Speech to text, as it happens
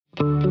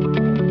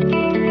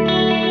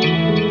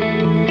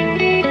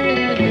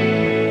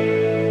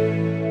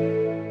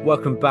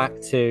welcome back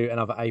to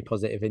another A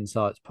Positive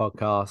Insights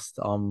podcast.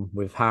 I'm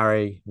with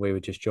Harry. We were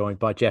just joined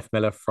by Jeff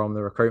Miller from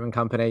the Recruitment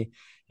Company.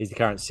 He's the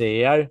current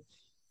CEO.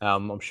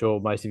 I'm sure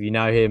most of you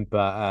know him,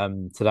 but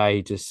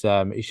today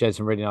he shared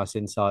some really nice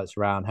insights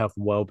around health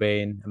and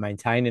well-being and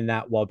maintaining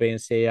that while being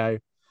CEO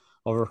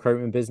of a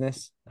recruitment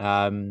business,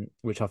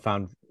 which I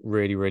found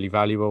really, really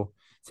valuable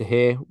to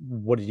hear.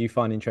 What did you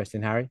find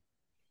interesting, Harry?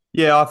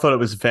 Yeah, I thought it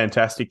was a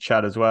fantastic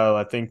chat as well.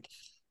 I think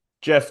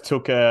Jeff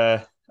took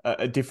a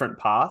different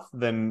path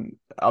than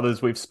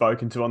others we've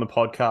spoken to on the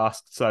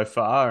podcast so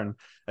far, and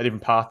a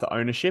different path to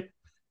ownership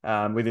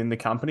within the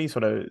company,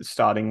 sort of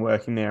starting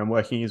working there and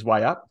working his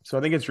way up. So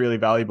I think it's really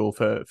valuable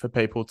for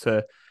people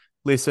to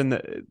listen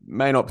that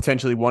may not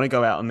potentially want to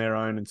go out on their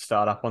own and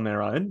start up on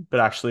their own,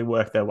 but actually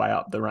work their way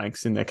up the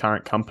ranks in their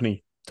current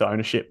company to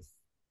ownership.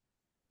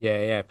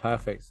 Yeah,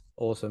 perfect.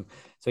 Awesome.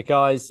 So,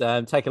 guys,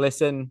 take a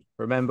listen.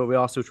 Remember, we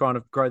are still trying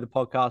to grow the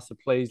podcast, so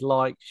please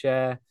like,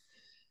 share,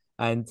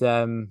 and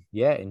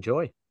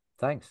enjoy.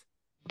 Thanks.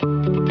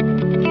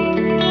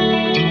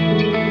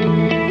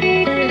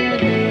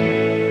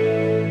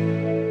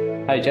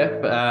 Hey,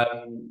 Jeff.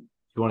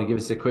 You want to give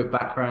us a quick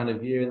background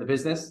of you in the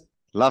business?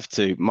 Love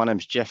to. My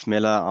name's Jeff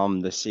Miller. I'm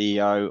the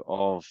CEO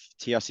of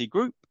TRC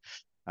Group.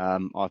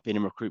 I've been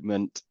in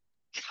recruitment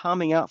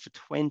coming up for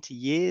 20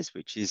 years,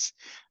 which is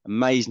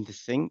amazing to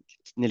think.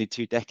 It's nearly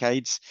 2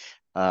 decades.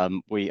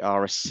 We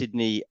are a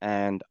Sydney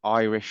and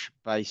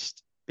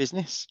Irish-based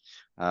business.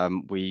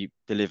 We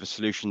deliver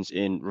solutions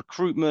in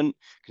recruitment,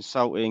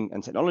 consulting,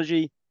 and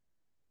technology.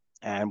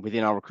 And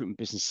within our recruitment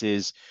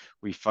businesses,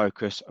 we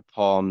focus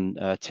upon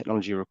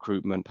technology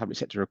recruitment, public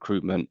sector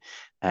recruitment,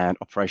 and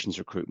operations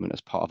recruitment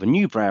as part of a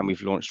new brand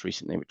we've launched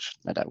recently, which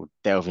no doubt we'll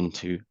delve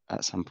into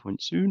at some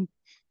point soon.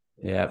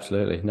 Yeah,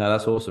 absolutely. No,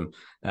 that's awesome.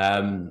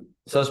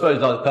 So I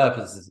suppose like the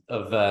purpose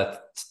of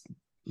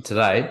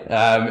today,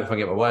 if I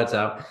get my words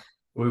out,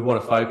 we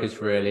want to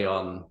focus really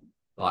on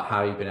like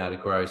how you've been able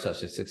to grow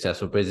such a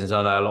successful business.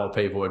 I know a lot of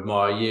people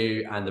admire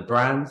you and the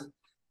brand.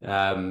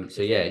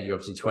 So yeah, you're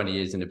obviously 20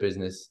 years in the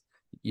business.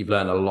 You've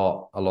learned a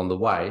lot along the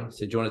way.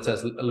 So do you want to tell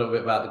us a little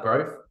bit about the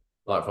growth,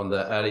 like from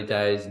the early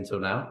days until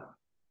now?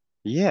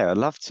 Yeah, I'd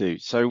love to.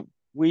 So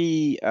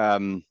we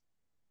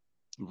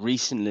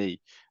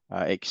recently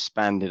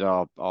expanded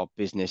our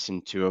business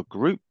into a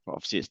group.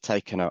 Obviously, it's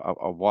taken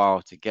a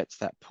while to get to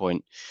that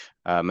point.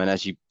 And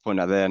as you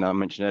point out there, and I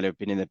mentioned earlier, I've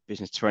been in the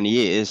business 20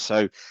 years.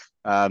 So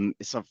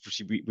it's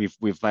obviously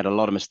we've made a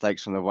lot of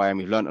mistakes on the way, and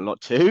we've learned a lot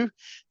too.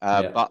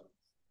 Yeah. But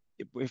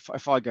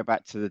if I go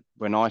back to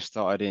when I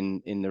started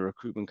in the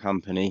recruitment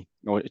company,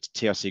 or it's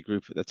TRC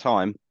Group at the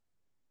time,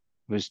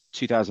 was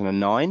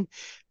 2009,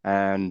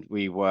 and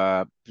we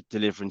were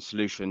delivering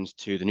solutions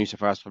to the New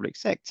South Wales public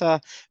sector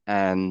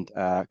and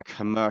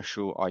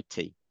commercial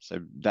IT. So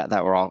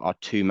that were our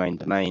two main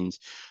domains.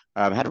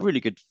 Had a really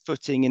good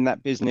footing in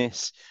that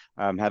business,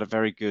 had a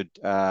very good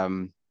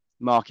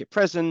market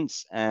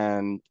presence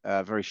and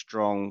very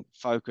strong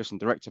focus and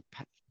director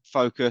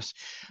focus.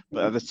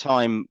 But at the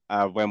time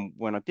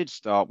when I did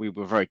start, we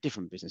were a very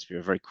different business. We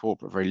were very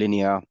corporate, very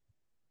linear,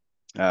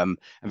 and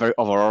very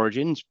of our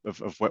origins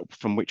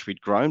from which we'd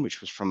grown, which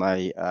was from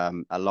a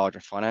larger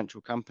financial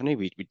company.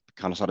 We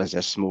kind of started as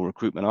a small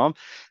recruitment arm,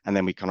 and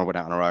then we kind of went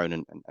out on our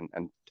own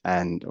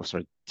and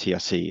also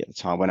TRC at the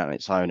time went out on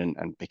its own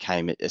and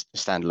became a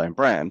standalone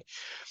brand.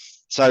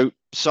 So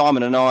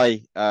Simon and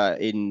I,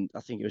 in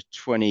I think it was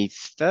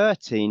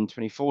 2013,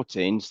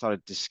 2014,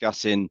 started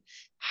discussing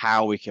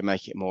how we can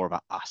make it more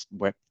about us,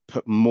 where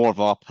put more of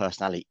our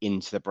personality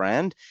into the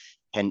brand.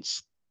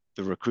 Hence,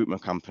 the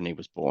recruitment company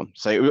was born.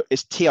 So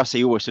it's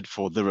TRC always stood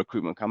for the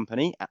recruitment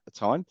company at the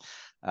time.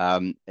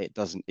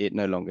 It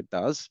no longer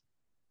does.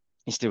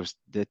 It's still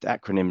the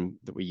acronym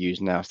that we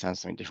use now stands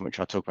something different, which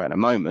I'll talk about in a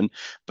moment.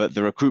 But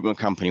the recruitment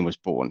company was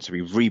born. So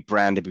we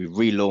rebranded, we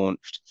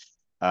relaunched,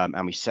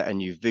 and we set a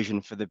new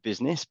vision for the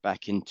business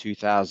back in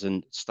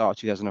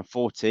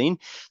 2014.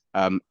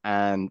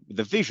 And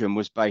the vision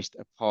was based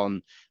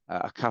upon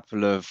a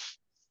couple of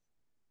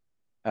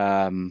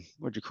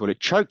what do you call it,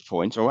 choke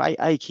points, or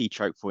a key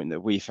choke point that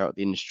we felt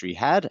the industry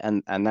had,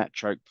 and that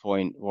choke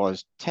point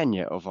was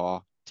tenure of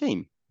our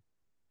team.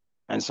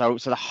 And so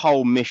the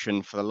whole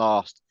mission for the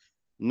last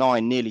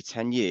nearly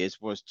 10 years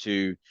was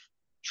to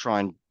try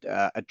and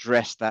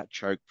address that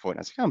choke point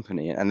as a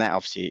company, and that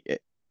obviously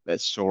it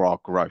saw our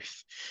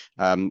growth.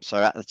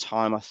 So at the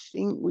time, I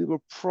think we were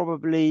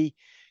probably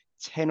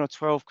 10 or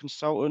 12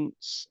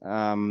 consultants,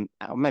 or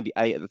maybe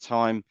 8 at the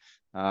time,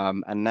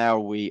 and now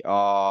we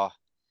are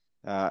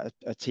a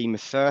team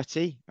of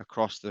 30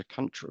 across the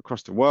country,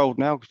 across the world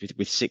now,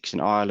 with 6 in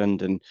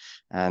Ireland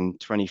and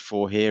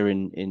 24 here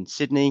in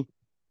Sydney,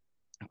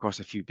 across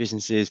a few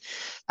businesses.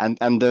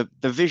 And the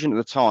vision at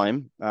the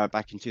time,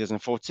 back in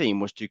 2014,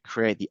 was to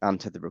create the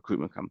Untethered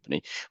Recruitment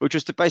Company, which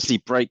was to basically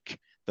break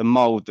the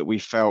mold that we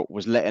felt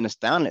was letting us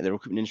down, let the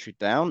recruitment industry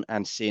down,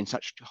 and seeing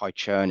such high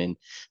churn in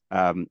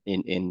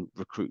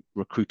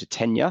recruiter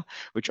tenure,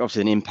 which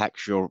obviously then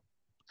impacts your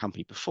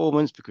company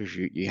performance because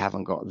you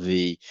haven't got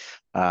the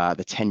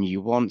tenure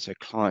you want, so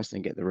clients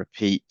don't get the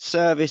repeat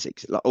service,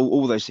 like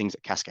all those things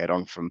that cascade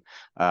on from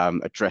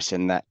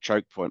addressing that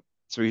choke point.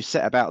 So we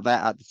set about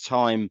that at the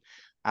time.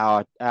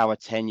 Our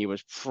tenure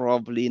was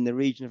probably in the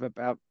region of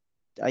about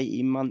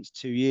 18 months,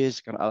 2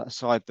 years, kind of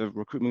outside the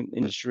recruitment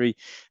industry,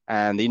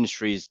 and the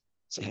industry's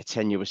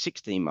tenure was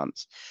 16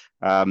 months.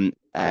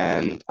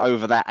 And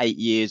over that 8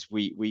 years,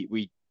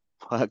 we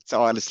worked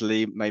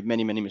tirelessly, made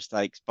many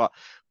mistakes, but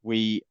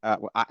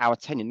our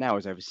tenure now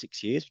is over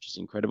 6 years, which is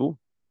incredible.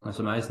 That's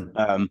amazing.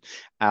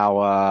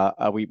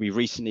 We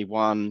recently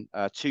won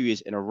 2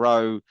 years in a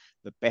row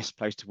the best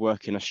place to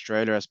work in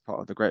Australia as part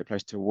of the Great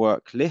Place to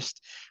Work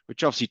list,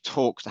 which obviously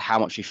talks to how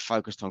much we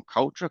focused on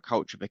culture.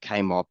 Culture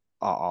became our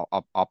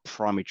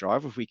primary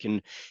driver. If we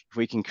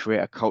can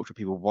create a culture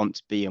people want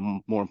to be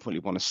and more importantly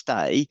want to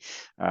stay,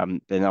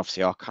 then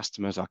obviously our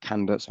customers, our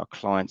candidates, our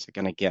clients are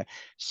going to get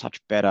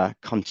such better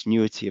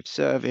continuity of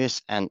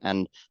service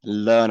and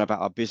learn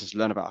about our business,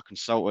 learn about our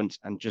consultants,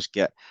 and just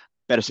get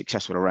better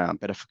success all around,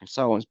 better for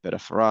consultants, better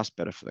for us,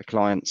 better for the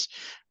clients.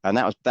 And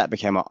that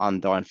became our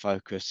undying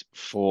focus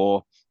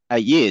for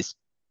 8 years.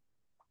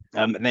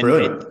 And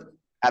then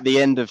at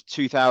the end of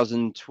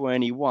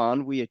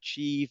 2021, we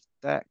achieved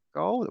that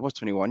goal. It was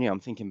 21, yeah, I'm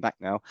thinking back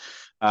now.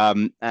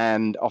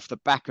 And off the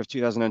back of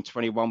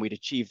 2021, we'd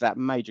achieved that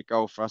major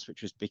goal for us,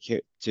 which was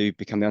to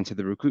become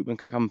the recruitment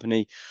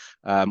company,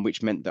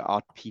 which meant that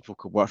our people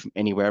could work from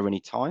anywhere,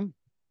 anytime.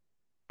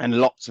 And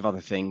lots of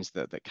other things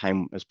that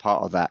came as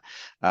part of that.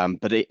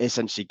 But it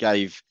essentially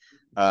gave,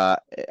 by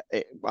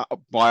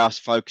us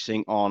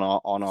focusing on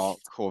our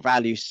core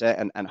value set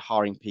and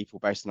hiring people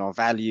based on our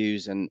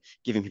values and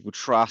giving people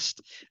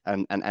trust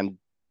and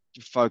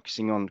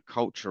focusing on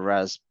culture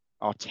as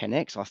our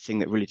 10x, our thing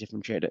that really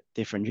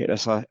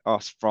differentiated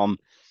us from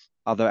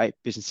other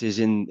businesses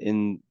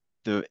in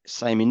the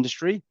same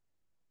industry.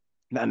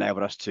 That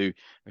enabled us to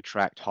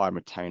attract, hire, and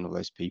retain all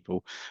those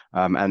people.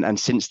 And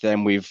since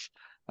then, we've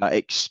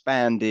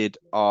expanded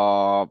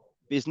our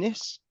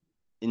business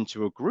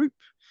into a group,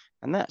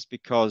 and that's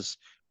because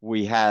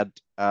we had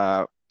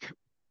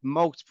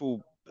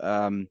multiple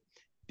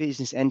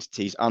business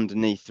entities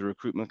underneath the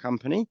recruitment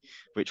company,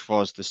 which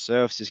was the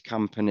services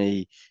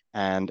company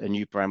and a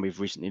new brand we've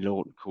recently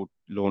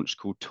launched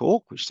called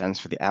Talk, which stands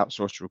for the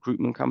outsourced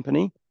recruitment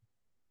company.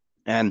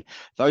 And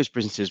those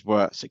businesses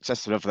were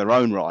successful of their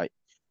own right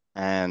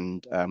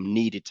and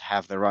needed to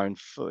have their own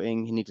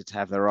footing, needed to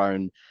have their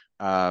own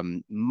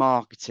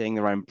marketing,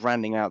 their own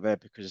branding out there,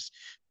 because,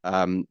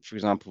 for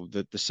example,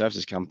 the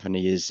services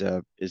company is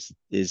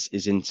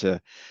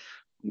into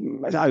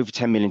over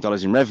 $10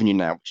 million in revenue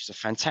now, which is a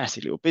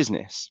fantastic little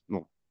business.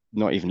 Well,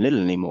 not even little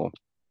anymore.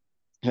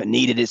 It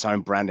needed its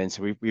own branding,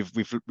 so we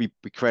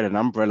created an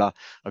umbrella,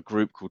 a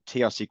group called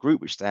TRC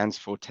Group, which stands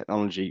for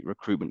Technology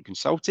Recruitment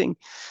Consulting,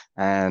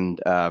 and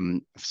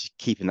obviously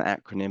keeping the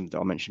acronym that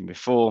I mentioned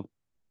before.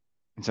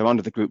 And so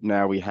under the group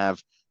now we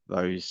have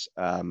those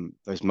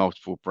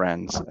multiple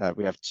brands.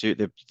 We have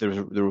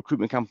the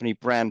recruitment company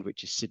brand,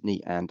 which is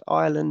Sydney and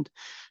Ireland,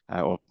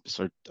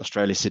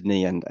 Australia,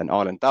 Sydney, and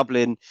Ireland,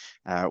 Dublin.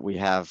 We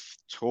have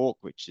Talk,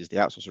 which is the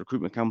outsourced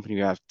recruitment company.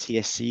 We have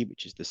TSC,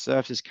 which is the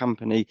services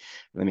company.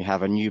 And then we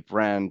have a new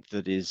brand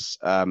that is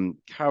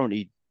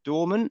currently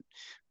dormant,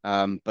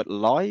 but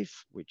live,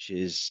 which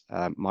is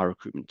My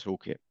Recruitment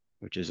Toolkit,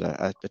 which is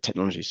a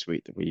technology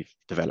suite that we've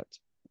developed,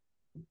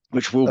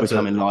 which will be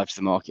coming live to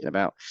the market in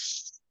about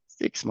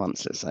 6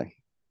 months, let's say.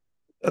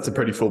 That's a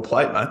pretty full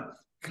plate, mate.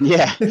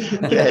 Yeah.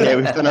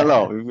 We've done a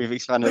lot. We've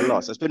expanded a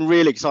lot. So it's been a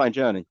really exciting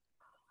journey.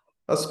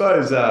 I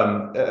suppose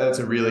that's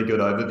a really good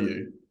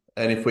overview.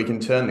 And if we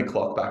can turn the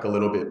clock back a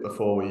little bit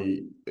before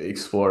we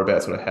explore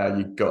about sort of how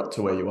you got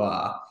to where you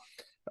are,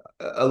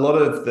 a lot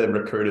of the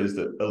recruiters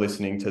that are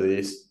listening to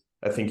this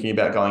are thinking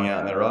about going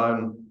out on their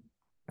own,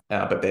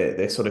 but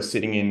they're sort of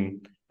sitting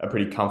in a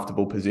pretty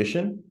comfortable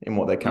position in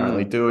what they're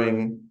currently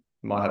doing,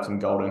 might have some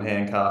golden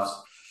handcuffs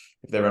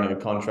if they're running a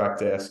contract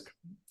desk.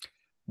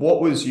 What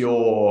was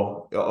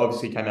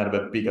obviously came out of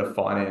a bigger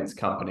finance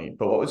company,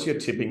 but what was your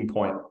tipping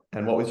point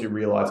and what was your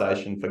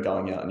realization for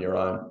going out on your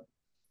own?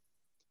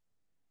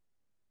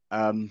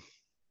 I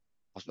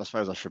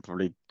suppose I should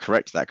probably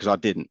correct that because I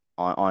didn't.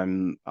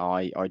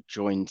 I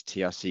joined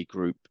TRC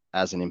Group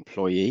as an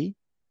employee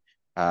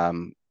at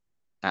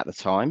the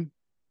time,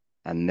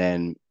 and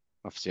then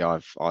obviously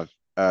I've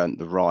earned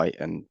the right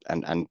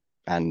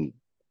and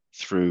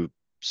through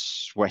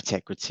sweat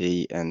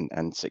equity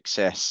and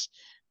success,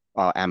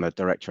 I am a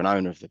director and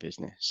owner of the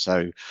business.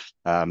 So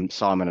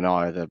Simon and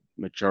I are the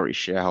majority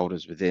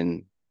shareholders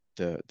within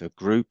the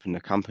group and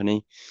the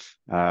company.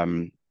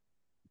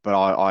 But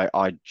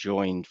I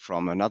joined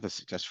from another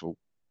successful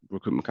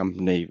recruitment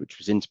company, which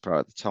was Interpro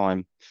at the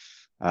time.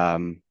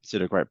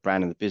 Still a great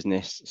brand in the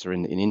business, so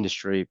in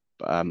industry.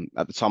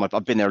 At the time,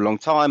 I've been there a long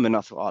time, and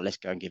I thought, let's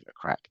go and give it a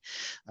crack.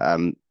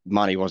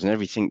 Money wasn't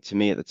everything to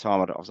me at the time.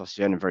 I was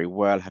obviously earning very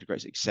well, had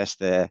great success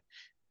there,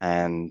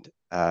 and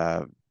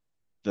the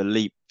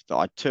leap that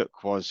I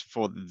took was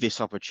for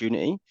this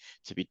opportunity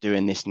to be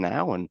doing this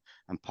now and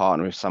and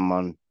partner with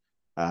someone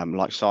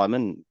like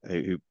Simon,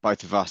 who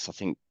both of us, I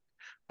think,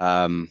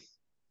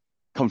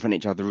 complement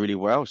each other really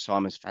well.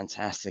 Simon's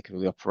fantastic at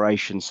the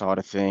operation side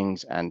of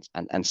things and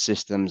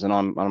systems, and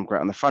I'm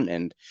great on the front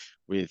end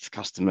with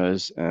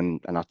customers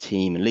and our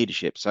team and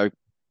leadership. So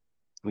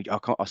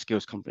our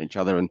skills complement each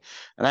other, and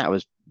that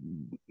was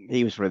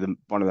he was probably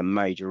one of the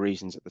major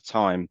reasons at the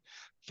time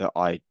that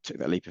I took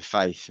that leap of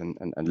faith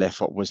and left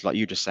what was, like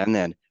you just saying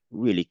then,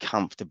 really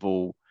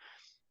comfortable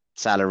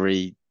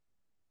salary,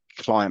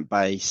 client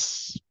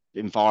base,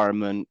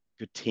 environment,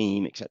 good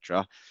team,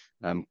 etc.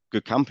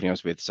 Good company I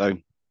was with. So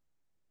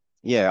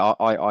yeah,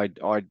 I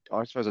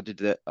suppose I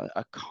did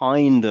a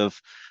kind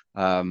of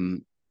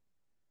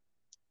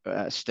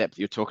step that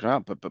you're talking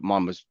about, but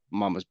mine was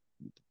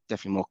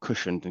definitely more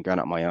cushioned than going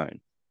up my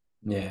own.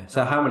 Yeah.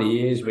 So how many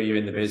years were you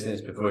in the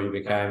business before you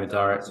became a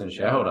director and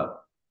shareholder?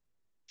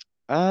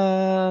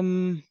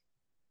 Um,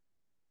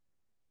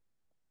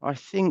 I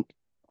think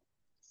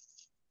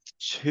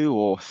 2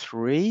 or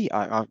 3.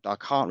 I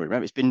can't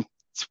remember. It's been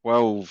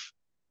 12,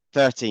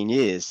 13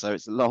 years, so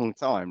it's a long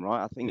time,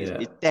 right? I think it's Yeah.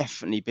 it's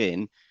definitely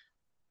been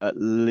at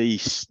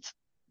least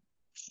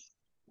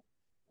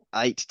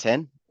 8 to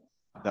 10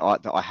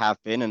 that I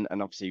have been, and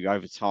obviously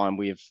over time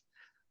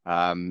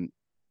um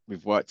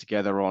we've worked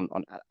together on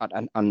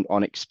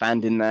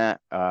expanding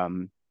that,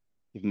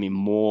 giving me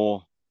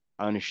more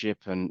ownership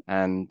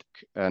and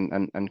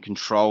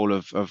control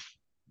of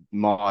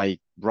my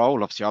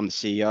role. Obviously, I'm the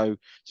CEO,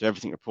 so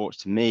everything reports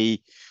to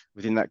me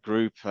within that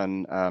group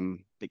and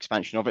the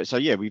expansion of it. So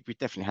yeah, we've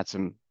definitely had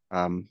some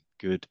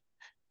good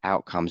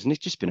outcomes, and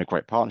it's just been a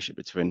great partnership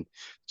between the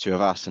two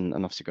of us. And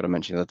obviously, got to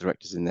mention the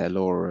directors in there,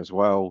 Laura as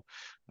well.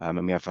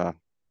 And we have a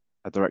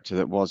director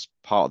that was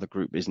part of the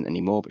group, isn't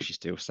anymore, but she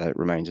still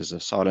remains as a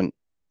silent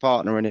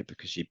partner in it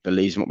because she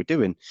believes in what we're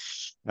doing.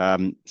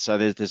 So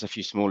there's a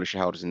few smaller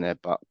shareholders in there,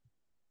 but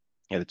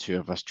yeah, the two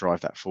of us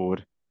drive that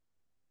forward.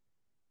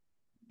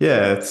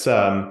 Yeah, it's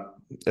a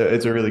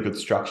really good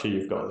structure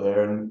you've got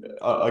there, and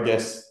I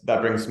guess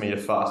that brings me to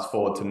fast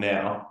forward to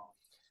now.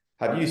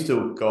 Have you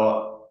still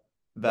got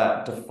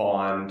that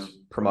defined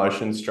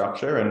promotion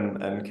structure,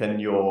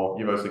 and you've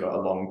also got a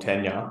long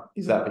tenure?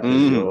 Is that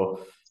because Mm.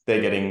 they're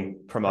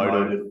getting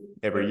promoted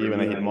every year when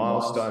they hit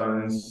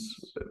milestones?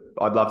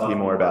 I'd love to hear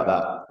more about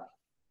that.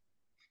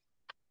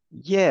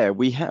 Yeah,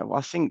 we have. I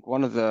think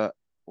one of the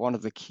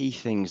key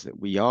things that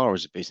we are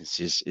as a business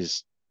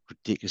is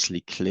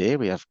ridiculously clear.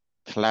 We have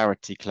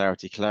clarity,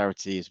 clarity,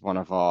 clarity is one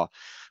of our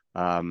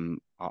I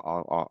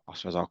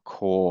suppose our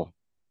core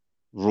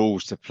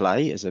rules to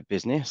play as a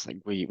business. Like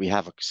we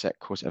have a set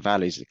course of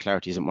values. The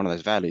clarity isn't one of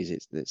those values.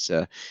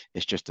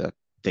 It's just a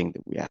thing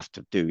that we have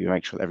to do. We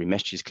make sure that every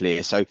message is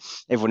clear. So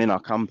everyone in our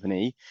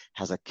company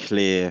has a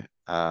clear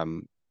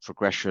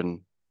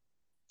progression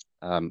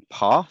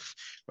path,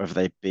 whether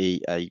they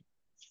be a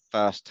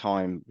first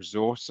time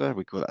resourcer,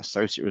 we call that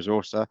associate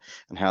resourcer,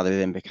 and how they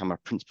then become a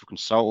principal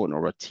consultant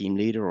or a team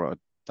leader or a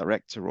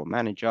director or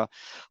manager,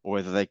 or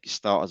whether they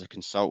start as a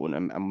consultant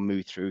and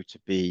move through to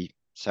be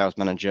sales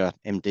manager,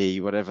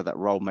 MD, whatever that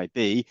role may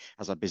be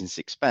as our business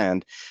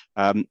expand.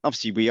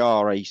 Obviously, we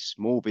are a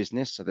small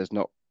business, so there's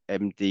not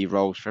MD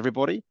roles for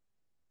everybody.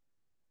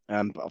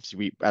 But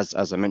obviously,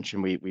 as I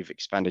mentioned, we've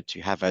expanded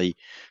to have a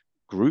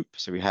group.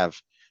 So we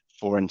have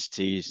 4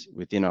 entities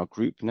within our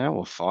group now,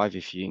 or 5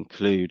 if you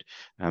include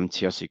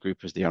TLC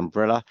Group as the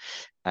umbrella.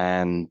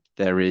 And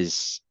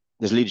there's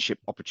leadership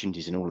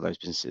opportunities in all of those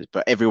businesses,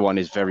 but everyone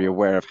is very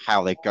aware of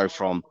how they go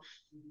from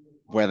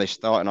where they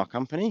start in our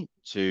company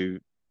to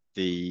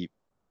the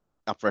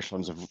upper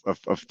echelons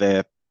of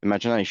their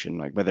imagination,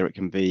 like whether it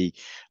can be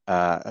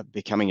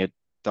becoming a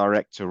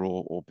director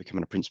or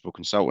becoming a principal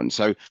consultant.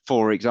 So,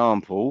 for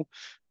example,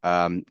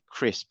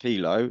 Chris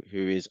Pilo,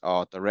 who is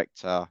our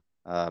director,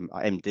 our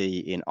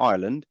MD in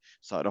Ireland,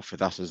 started off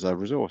with us as a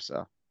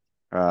resourcer.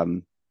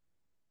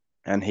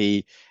 And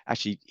he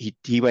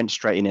went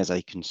straight in as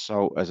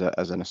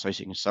an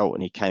associate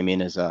consultant. He came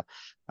in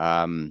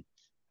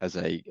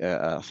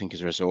I think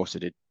as a resource,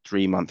 did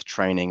 3 month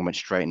training and went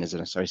straight in as an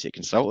associate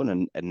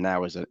consultant, and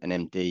now as an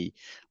MD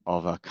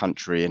of a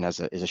country and is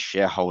a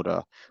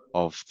shareholder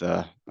of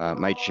the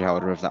major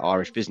shareholder of that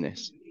Irish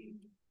business.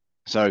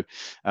 So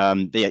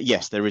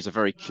yes, there is a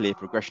very clear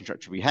progression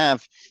structure we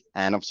have,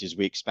 and obviously as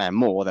we expand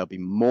more, there'll be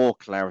more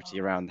clarity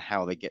around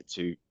how they get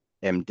to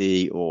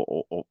MD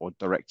or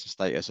director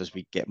status as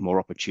we get more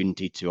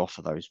opportunity to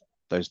offer those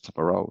type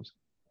of roles.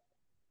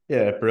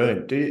 Yeah,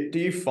 brilliant. Do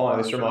you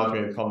find this reminds me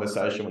of the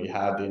conversation we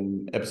had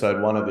in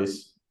episode 1 of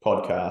this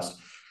podcast?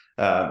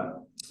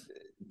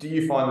 Do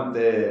you find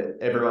that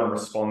everyone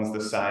responds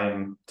the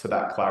same to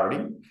that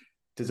clarity?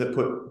 Does it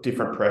put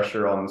different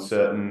pressure on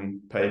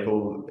certain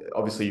people?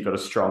 Obviously, you've got a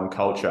strong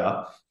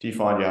culture. Do you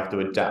find you have to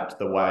adapt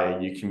the way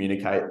you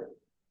communicate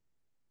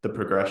the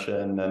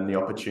progression and the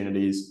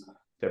opportunities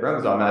to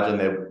everyone? Because I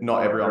imagine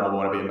not everyone will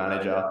want to be a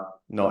manager.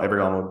 Not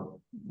everyone would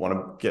want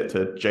to get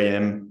to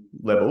GM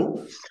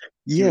level.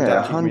 Do you Yeah,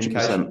 adapt your 100%.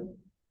 communication?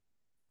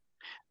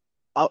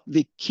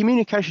 The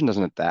communication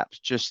doesn't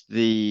adapt, just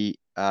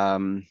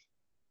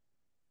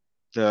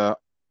the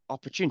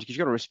opportunity, because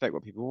you've got to respect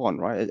what people want,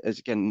 right? As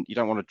again, you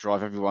don't want to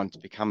drive everyone to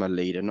become a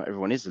leader. Not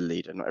everyone is a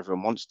leader. Not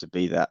everyone wants to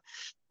be that.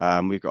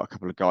 We've got a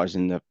couple of guys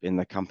in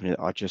the company that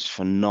are just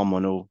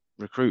phenomenal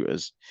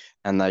recruiters,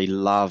 and they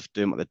love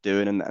doing what they're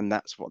doing, and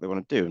that's what they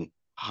want to do.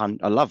 And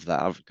I love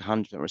that. I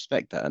 100%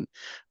 respect that.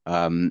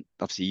 And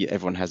obviously,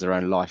 everyone has their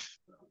own life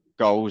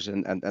goals,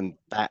 and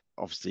that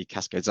obviously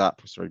cascades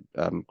up, sorry,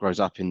 grows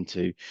up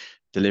into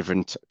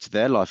delivering to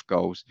their life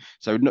goals.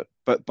 So, no,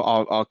 but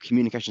our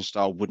communication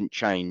style wouldn't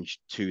change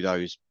to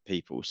those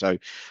people. So,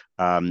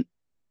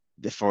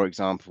 for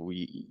example,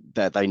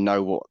 that they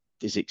know what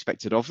is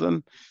expected of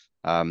them,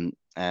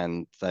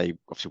 and they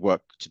obviously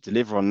work to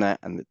deliver on that.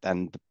 And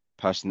then the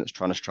person that's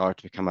trying to strive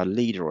to become a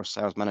leader or a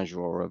sales manager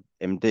or a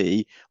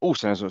MD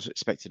also knows what's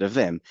expected of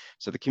them.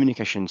 So the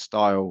communication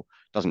style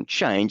doesn't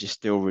change. It's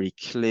still really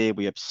clear.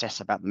 We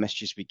obsess about the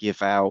messages we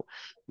give out.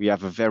 We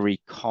have a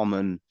very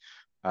common,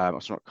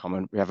 it's not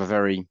common. We have a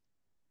very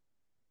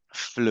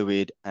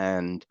fluid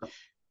and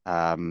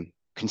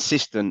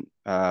consistent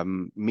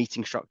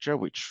meeting structure,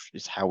 which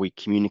is how we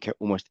communicate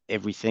almost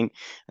everything.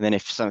 And then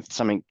if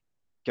something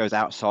goes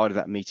outside of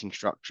that meeting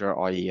structure,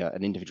 i.e.,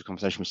 an individual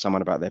conversation with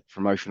someone about their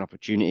promotion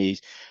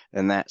opportunities,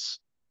 then that's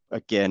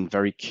again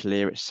very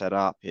clear. It's set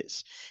up.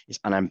 It's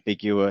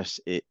unambiguous.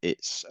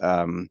 It's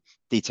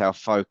detail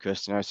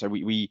focused. So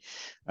we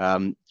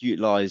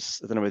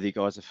utilize. I don't know whether you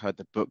guys have heard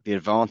the book The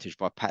Advantage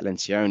by Pat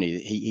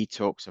Lencioni. He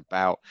talks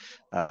about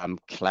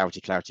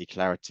clarity,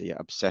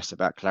 obsess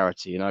about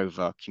clarity, and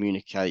over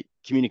communicate,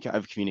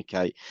 over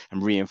communicate,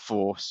 and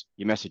reinforce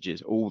your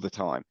messages all the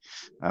time,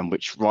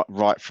 which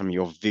right from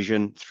your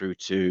vision through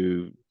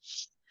to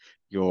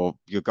your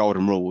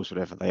golden rules,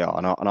 whatever they are.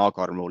 And our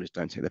golden rule is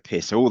don't take the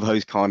piss. So all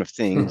those kind of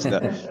things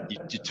that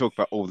you talk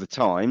about all the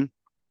time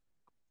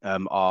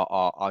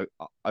are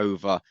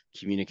over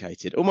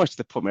communicated, almost to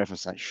the point where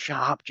everyone's saying, "Shut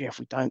up, Jeff.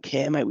 We don't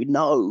care, mate. We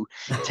know.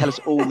 Tell us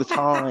all the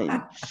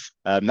time."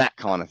 That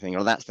kind of thing.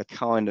 Or that's the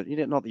kind of,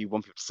 not that you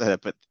want people to say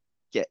that, but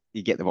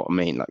you get what I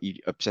mean. Like you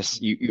obsess,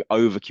 you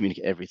over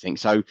communicate everything.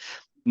 So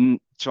to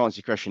answer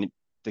your question,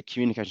 the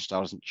communication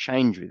style doesn't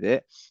change with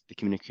it. The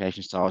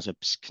communication styles are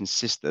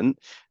consistent,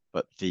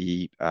 but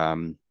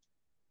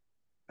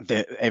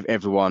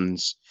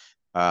everyone's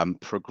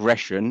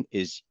progression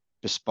is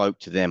bespoke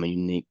to them and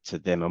unique to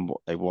them and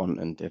what they want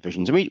and their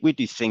visions. And we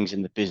do things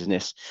in the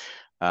business,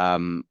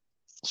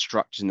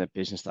 structures in the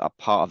business that are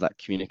part of that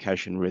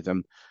communication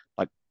rhythm,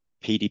 like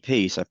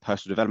PDP, so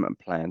personal development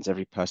plans.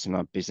 Every person in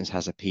our business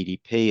has a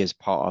PDP as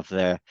part of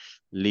their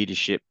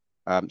leadership,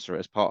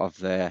 as part of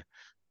their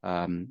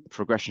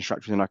progression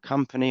structure in our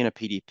company. And a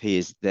PDP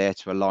is there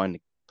to align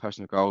the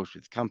personal goals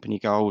with company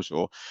goals,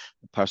 or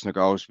personal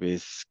goals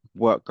with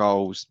work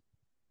goals,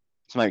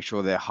 to make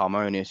sure they're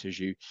harmonious as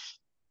you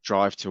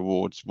drive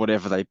towards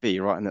whatever they be,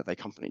 right? And that they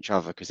complement each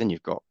other, because then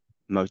you've got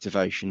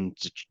motivation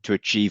to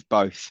achieve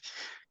both,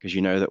 because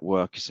you know that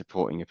work is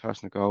supporting your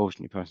personal goals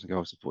and your personal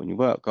goals supporting your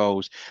work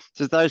goals.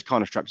 So those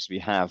kind of structures we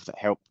have that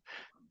help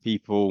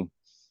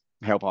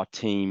our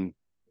team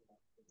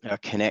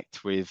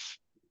connect with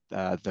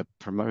the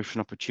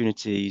promotion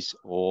opportunities,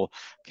 or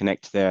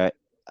connect their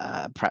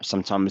perhaps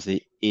sometimes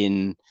the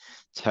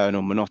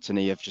internal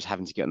monotony of just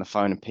having to get on the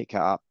phone and pick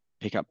up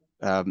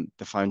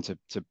the phone to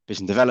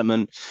business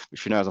development,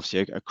 which we know is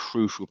obviously a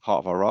crucial part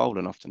of our role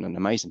and often an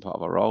amazing part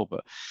of our role.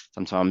 But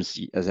sometimes,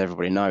 as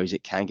everybody knows,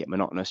 it can get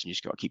monotonous, and you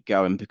just got to keep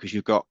going because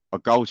you've got a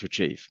goal to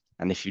achieve.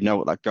 And if you know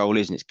what that goal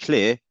is and it's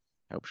clear, it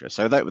helps you.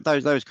 So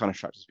those kind of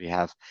structures we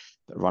have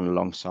that run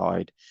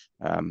alongside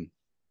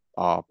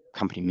our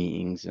company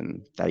meetings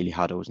and daily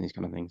huddles and these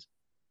kind of things.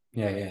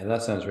 Yeah,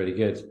 that sounds really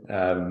good.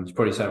 It's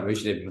probably something we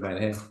should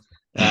implement here. So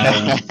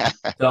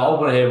I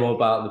want to hear more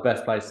about the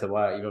best place to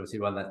work. You've obviously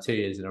won that 2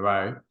 years in a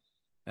row,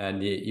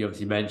 and you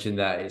obviously mentioned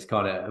that it's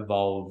kind of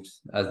evolved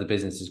as the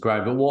business has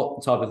grown. But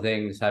what type of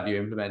things have you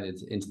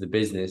implemented into the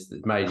business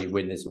that's made you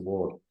win this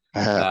award?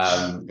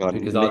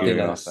 Because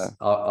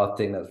I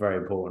think that's very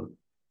important.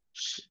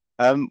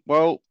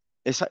 Well,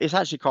 it's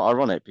actually quite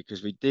ironic,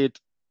 because we did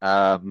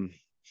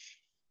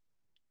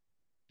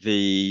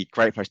the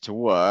Great Place to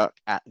Work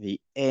at the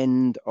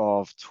end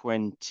of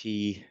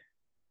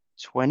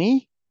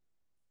 2020.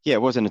 Yeah,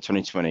 it was in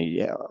 2020.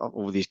 Yeah,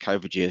 all these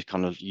COVID years,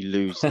 kind of you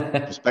lose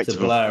perspective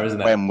blur, of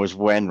when was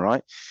when,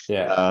 right?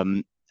 Yeah.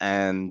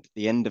 And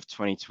the end of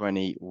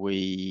 2020,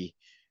 we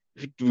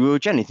were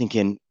generally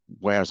thinking,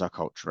 where's our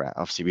culture at?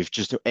 Obviously,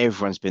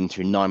 everyone's been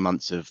through 9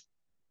 months of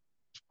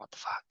what the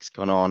fuck's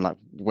going on? Like,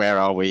 where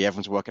are we?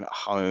 Everyone's working at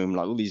home,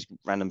 like all these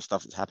random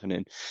stuff that's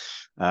happening,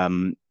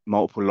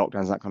 multiple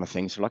lockdowns, that kind of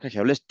thing. So like, okay,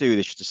 well, let's do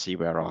this just to see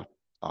where our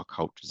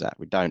culture's at.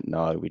 We don't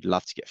know. We'd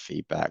love to get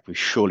feedback. We've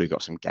surely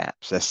got some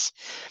gaps. Let's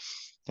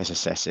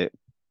assess it.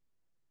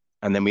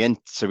 And then we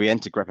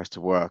enter Great Place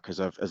to Work as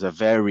a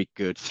very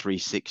good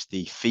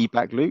 360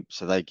 feedback loop.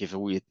 So they give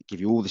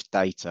you all this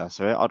data.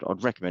 So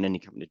I'd recommend any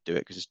company to do it,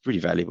 because it's really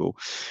valuable.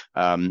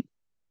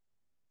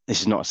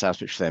 This is not a sales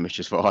pitch for them. It's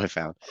just what I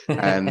found.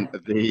 And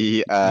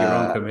you're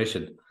on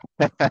commission.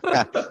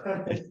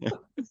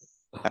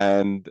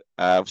 And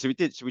so we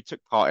did. So we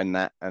took part in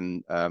that,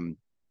 and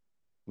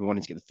we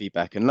wanted to get the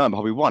feedback. And lo and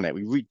behold, we won it.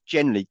 We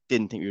genuinely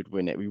didn't think we would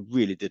win it. We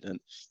really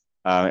didn't.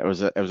 It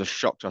was a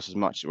shock to us as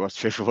much as it was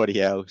to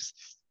everybody else.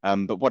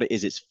 But what it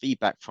is, it's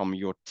feedback from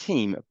your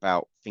team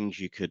about things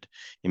you could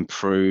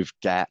improve,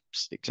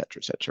 gaps,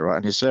 etc., right?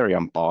 And it's very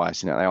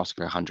unbiased. They ask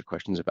 100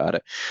 questions about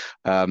it.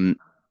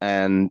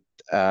 And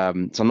so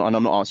I'm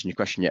not answering your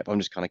question yet, but I'm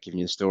just kind of giving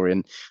you the story.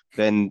 And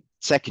then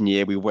second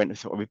year, we went and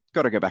thought, well, we've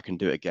got to go back and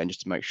do it again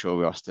just to make sure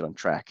we are still on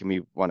track. And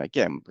we won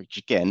again, which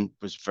again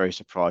was very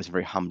surprising,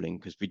 very humbling,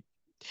 because we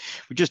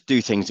just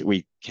do things that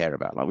we care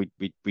about. Like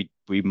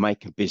we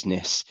make a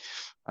business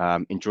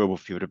enjoyable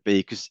for people to be,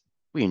 because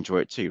we enjoy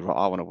it too, right?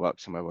 I want to work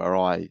somewhere where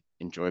I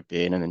enjoy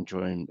being and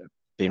enjoying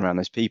being around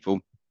those people.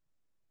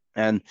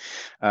 And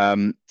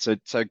so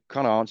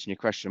kind of answering your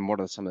question, what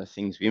are some of the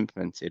things we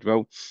implemented?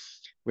 Well,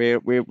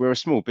 we're a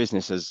small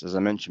business, as I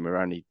mentioned, we're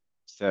only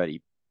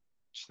 30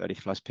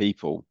 plus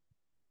people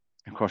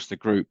across the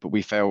group, but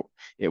we felt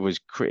it was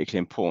critically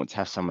important to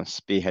have someone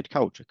spearhead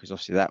culture, because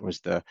obviously that was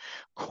the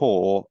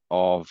core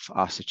of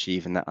us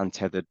achieving that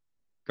untethered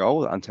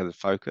goal, that untethered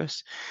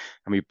focus.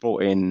 And we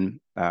brought in,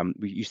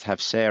 we used to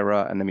have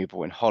Sarah, and then we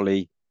brought in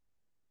Holly,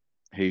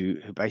 who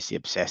basically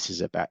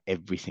obsesses about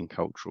everything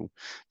cultural.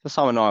 So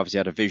Simon and I obviously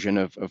had a vision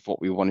of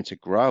what we wanted to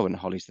grow, and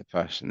Holly's the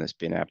person that's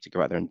been able to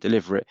go out there and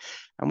deliver it.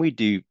 And we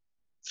do,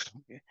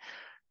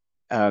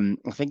 I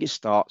think it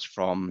starts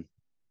from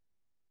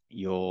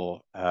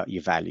your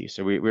values.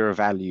 So we're a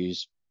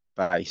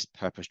values-based,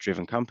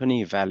 purpose-driven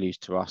company. Values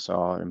to us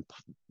are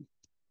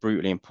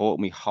brutally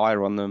important. We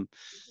hire on them.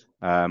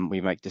 We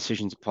make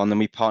decisions upon them.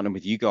 We partner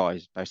with you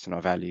guys based on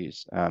our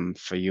values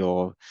for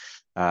your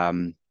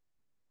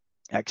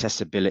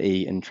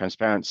accessibility and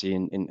transparency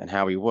in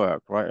how we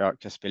work, right? Our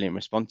accessibility and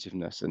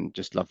responsiveness, and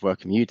just love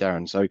working with you,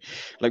 Darren. So,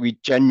 like, we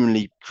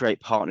genuinely create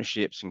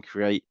partnerships and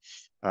create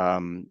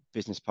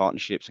business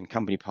partnerships and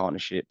company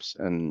partnerships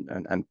and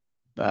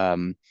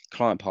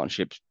client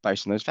partnerships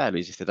based on those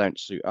values. If they don't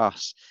suit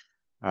us,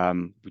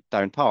 we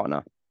don't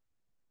partner.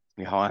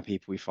 We hire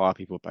people, we fire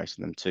people based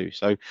on them too.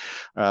 So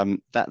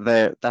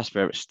that's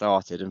where it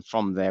started, and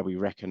from there we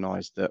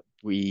recognised that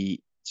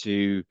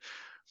to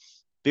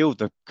build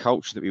the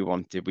culture that we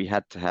wanted, we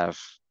had to have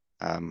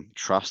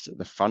trust at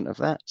the front of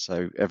that.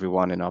 So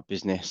everyone in our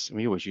business, and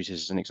we always use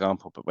this as an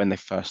example, but when they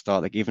first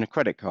start, they're given a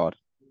credit card.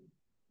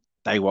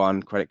 Day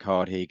one, credit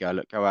card, here you go.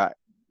 Look, go out,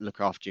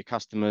 look after your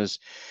customers.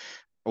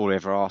 All they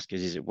ever ask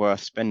is it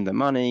worth spending the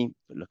money?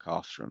 But look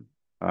after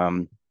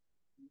them.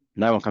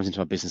 No one comes into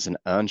our business and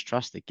earns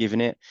trust. They're given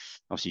it.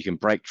 Obviously, you can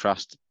break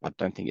trust. I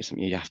don't think it's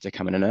something you have to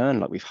come in and earn.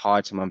 Like, we've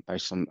hired someone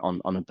based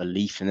on a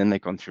belief, and then they've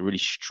gone through a really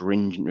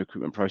stringent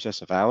recruitment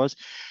process of ours,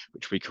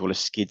 which we call a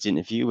SKIDS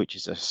interview, which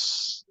is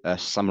a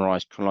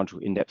summarized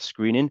chronological in-depth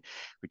screening,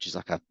 which is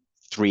like a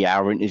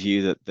 3-hour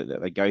interview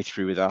that they go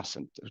through with us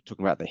and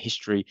talking about their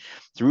history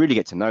to really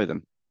get to know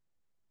them.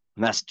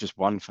 And that's just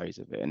one phase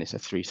of it, and it's a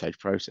 3-stage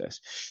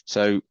process.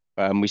 So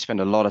we spend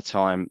a lot of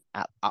time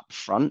up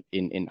front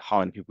in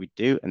hiring the people we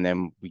do, and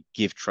then we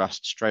give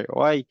trust straight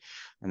away,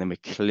 and then we're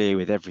clear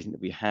with everything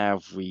that we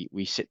have.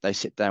 They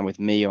sit down with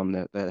me on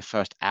the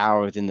first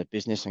hour within the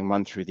business and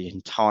run through the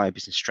entire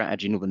business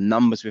strategy and all the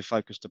numbers we're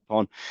focused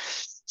upon.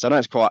 So I know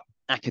it's quite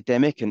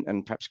academic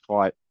and perhaps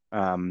quite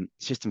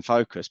system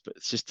focused,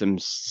 but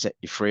systems set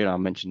you free. And I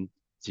mentioned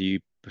to you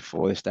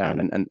before this,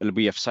 Darren, and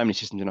we have so many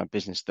systems in our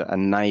business that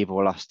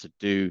enable us to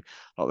do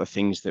a lot of the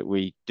things that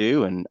we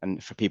do,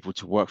 and for people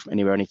to work from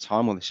anywhere,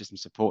 anytime, while the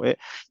systems support it.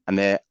 And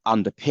they're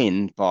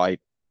underpinned by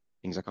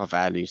things like our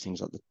values,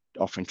 things like the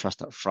offering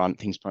trust up front,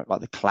 things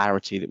like the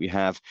clarity that we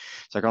have.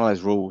 So kind of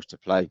those rules to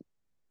play.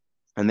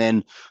 And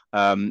then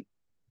on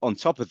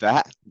top of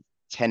that,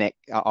 10x,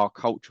 our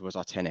culture was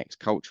our 10x.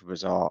 Culture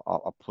was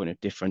our point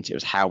of difference. It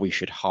was how we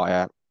should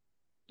hire,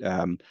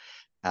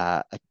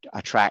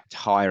 attract,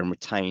 hire, and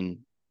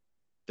retain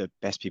the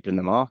best people in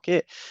the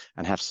market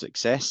and have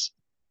success.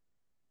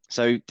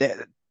 So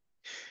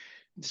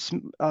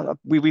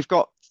we've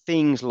got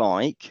things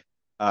like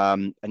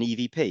an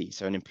EVP,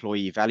 so an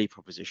employee value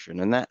proposition,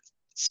 and that's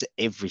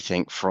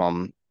everything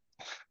from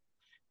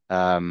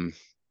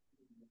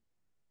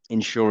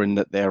ensuring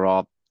that there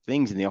are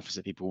things in the office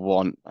that people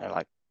want,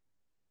 like,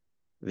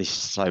 this is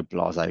so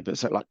blasé, but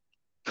so like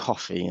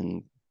coffee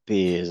and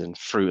beers and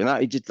fruit, and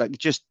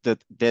that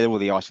they're all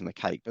the icing on the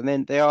cake. But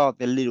then they're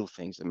little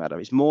things that matter.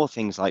 It's more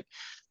things like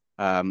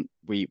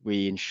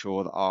we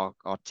ensure that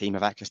our team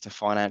have access to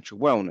financial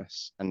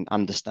wellness, and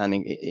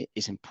understanding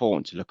it's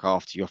important to look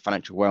after your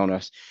financial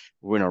wellness.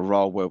 We're in a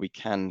role where we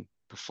can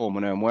perform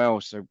and earn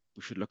well, so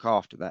we should look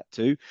after that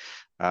too.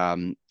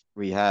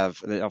 We have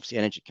obviously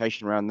an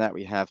education around that.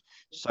 We have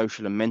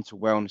social and mental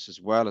wellness as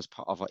well as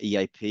part of our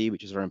EAP,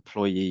 which is our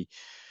employee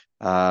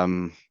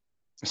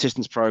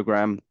assistance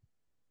program.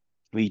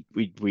 We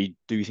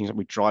do things like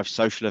we drive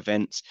social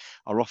events.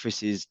 Our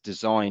office is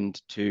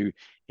designed to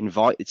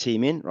invite the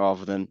team in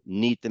rather than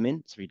need them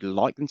in. So we'd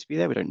like them to be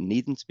there. We don't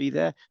need them to be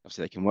there.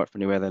 Obviously, they can work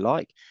from anywhere they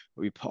like.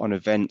 But we put on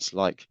events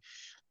like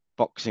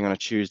boxing on a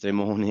Tuesday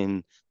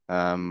morning,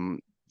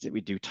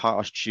 We do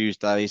Task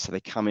Tuesdays, so they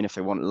come in if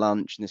they want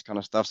lunch and this kind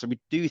of stuff. So we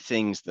do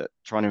things that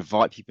try and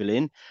invite people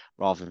in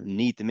rather than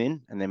need them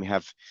in. And then we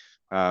have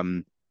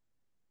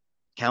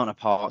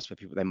counterparts where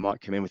people they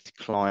might come in with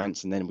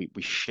clients, and then we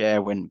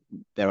share when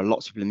there are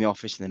lots of people in the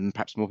office, and then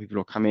perhaps more people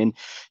will come in.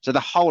 So the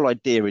whole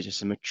idea is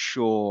just a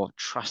mature,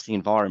 trusting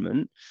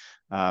environment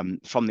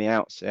from the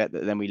outset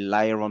that then we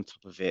layer on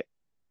top of it.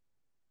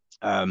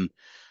 Kind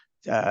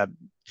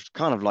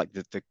of like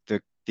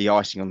the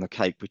icing on the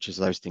cake, which is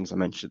those things I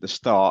mentioned at the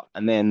start,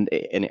 and then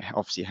it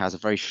obviously has a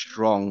very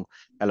strong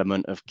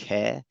element of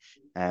care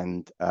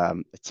and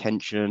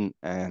attention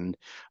and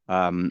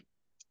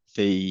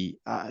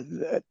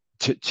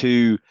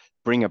to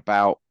bring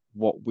about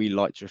what we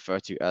like to refer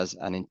to as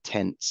an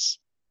intense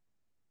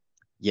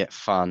yet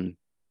fun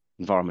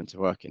environment to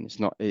work in.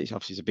 It's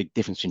obviously a big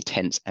difference between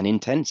tense and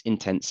intense.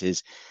 Intense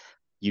is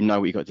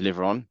what you've got to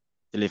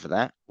deliver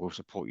that, we'll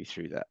support you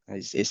through that.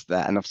 It's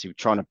that, and obviously we're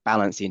trying to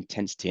balance the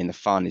intensity and the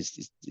fun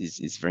is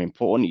very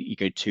important. You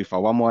go too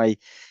far one way, you're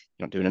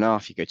not doing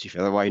enough. You go too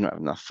far the other way, you're not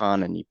having enough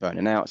fun, and you're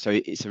burning out. So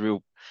it's a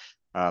real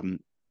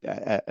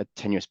a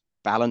tenuous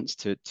balance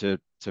to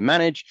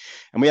manage.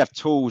 And we have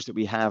tools that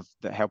we have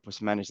that help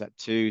us manage that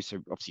too. So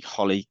obviously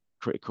Holly,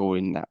 critical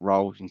in that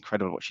role,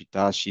 incredible what she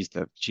does. She's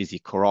the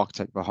core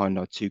architect behind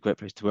our 2 Great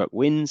Place to Work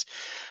wins.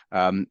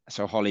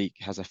 So Holly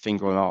has a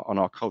finger on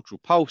our cultural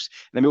pulse.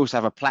 And then we also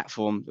have a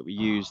platform that we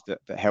use that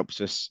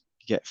helps us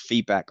get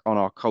feedback on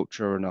our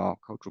culture and our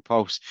cultural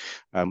pulse,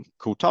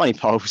 called Tiny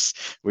Pulse,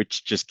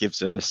 which just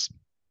gives us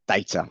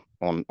data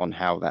on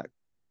how that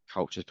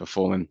culture is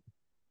performing.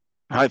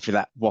 Hopefully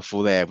that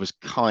waffle there was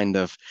kind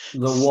of the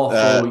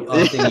waffle.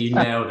 I think you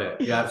nailed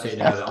it. You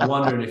absolutely nailed it. I'm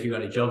wondering if you've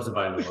got any jobs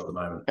available at the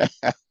moment.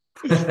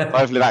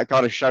 Hopefully that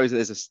kind of shows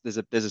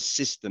that there's a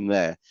system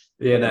there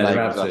Yeah, that no, there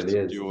enables us absolutely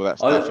to is. do all that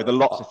stuff. With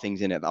lots of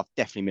things in it that I've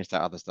definitely missed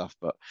out other stuff,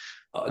 but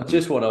I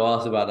just want to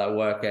ask about that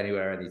work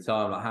anywhere,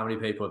 anytime. Like, how many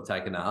people have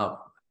taken that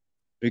up?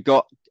 we've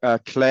got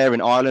Claire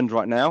in Ireland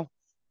right now.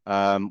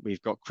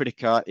 We've got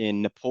Kritika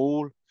in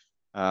Nepal.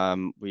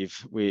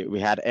 We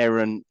had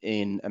Erin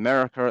in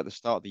America at the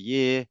start of the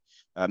year.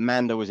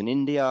 Manda was in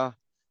India.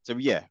 So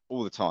yeah,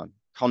 all the time,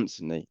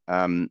 constantly.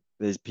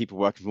 There's people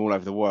working from all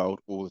over the world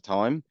all the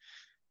time,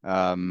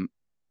 and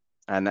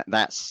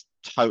that's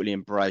totally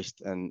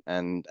embraced. And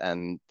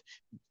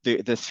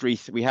the three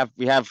we have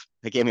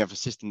again, we have a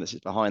system that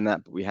sits behind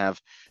that, but we have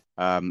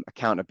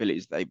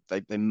accountabilities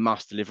they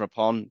must deliver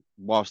upon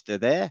whilst they're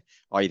there.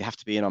 I either have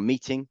to be in our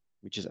meeting,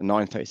 which is at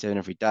 9:37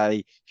 every day.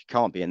 If you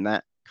can't be in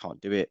that,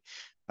 can't do it.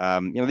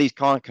 These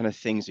kind of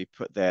things we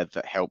put there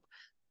that help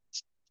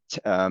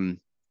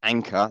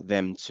anchor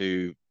them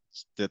to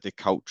the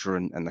culture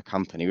and the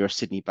company. We're a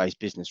Sydney-based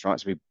business, right?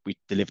 So we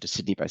deliver to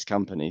Sydney-based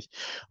companies.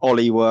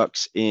 Ollie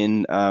works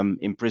in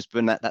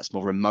Brisbane. That's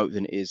more remote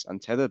than it is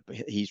untethered, but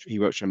he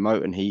works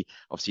remote, and he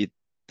obviously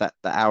the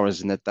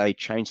hours in the day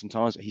change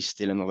sometimes, but he's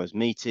still in all those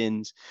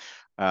meetings.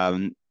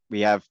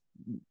 We have,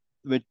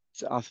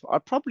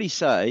 I'd probably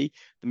say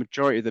the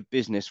majority of the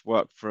business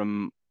work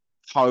from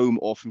home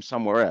or from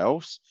somewhere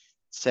else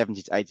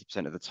 70 to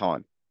 80% of the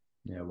time.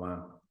 Yeah,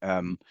 wow.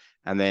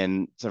 And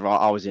then so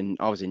I was in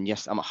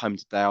yes, I'm at home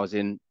today. I was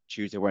in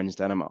Tuesday,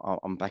 Wednesday, and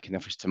I'm back in the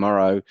office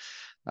tomorrow.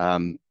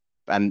 And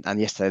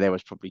yesterday there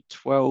was probably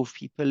 12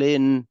 people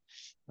in.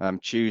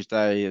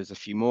 Tuesday there was a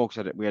few more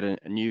because we had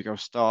a new girl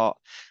start,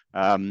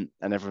 and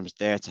everyone was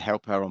there to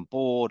help her on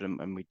board,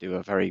 and we do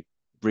a very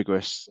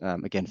rigorous,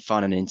 again,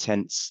 fun and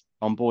intense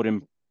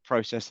onboarding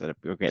process that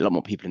we'll get a lot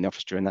more people in the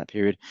office during that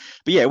period.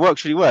 But yeah, it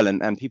works really well,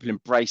 and people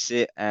embrace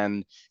it.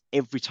 And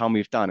every time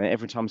we've done it,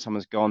 every time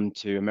someone's gone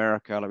to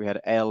America, like we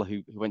had Elle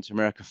who went to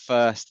America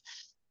first,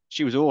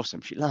 she was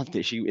awesome. She loved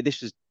it.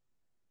 This was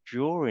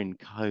during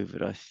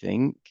COVID, I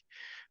think,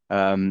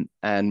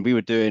 and we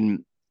were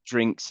doing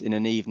drinks in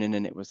an evening,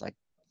 and it was like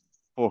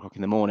 4 o'clock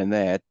in the morning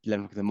there,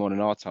 11 o'clock in the morning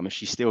our time, and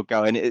she's still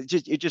going. It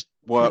just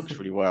works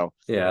really well.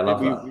 Yeah, I love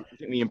we, that. we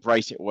think we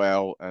embrace it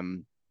well.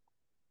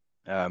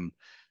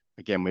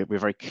 Again, we're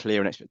very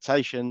clear in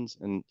expectations,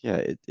 and yeah,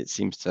 it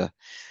seems to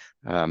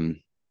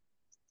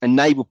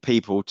enable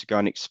people to go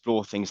and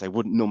explore things they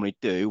wouldn't normally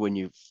do when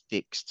you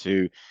fix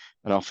to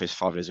an office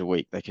 5 days a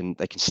week. They can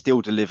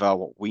still deliver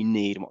what we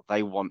need and what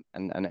they want,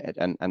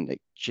 and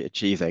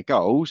achieve their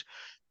goals,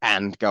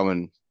 and go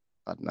and,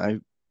 I don't know,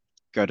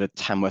 go to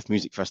Tamworth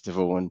Music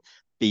Festival and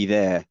be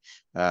there,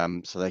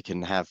 so they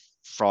can have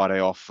Friday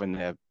off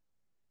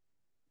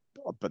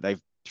but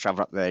they've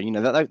traveled up there.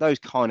 Those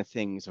kind of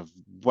things are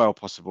well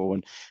possible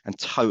and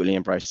totally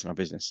embraced in our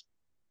business.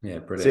 Yeah,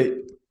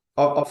 brilliant. See,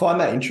 I find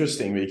that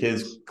interesting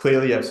because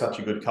clearly you have such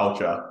a good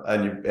culture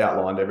and you've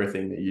outlined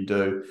everything that you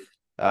do.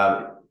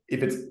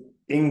 If it's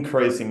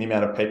increasing the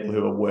amount of people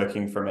who are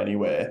working from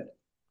anywhere,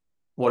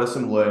 what are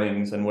some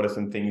learnings and what are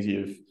some things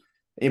you've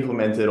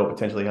implemented or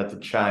potentially had to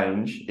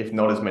change if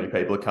not as many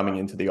people are coming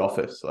into the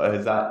office? So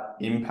has that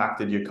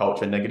impacted your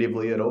culture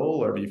negatively at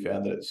all, or have you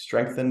found that it's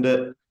strengthened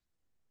it?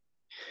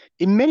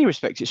 In many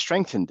respects, it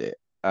strengthened it.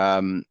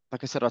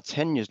 Like I said, our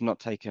tenure's not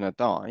taken a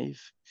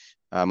dive.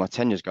 Our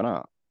tenure's gone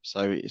up.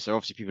 So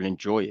obviously people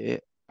enjoy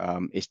it.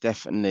 It's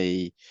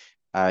definitely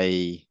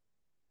a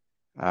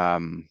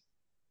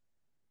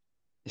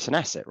it's an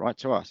asset, right,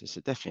 to us. It's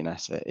definitely an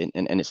asset,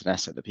 and it's an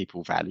asset that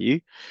people value,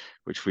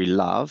 which we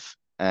love.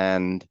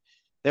 And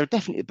there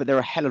are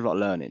a hell of a lot of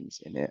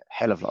learnings in it.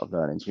 Hell of a lot of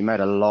learnings. We made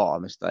a lot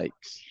of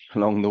mistakes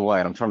along the way,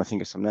 and I'm trying to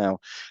think of some now.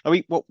 I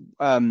mean, what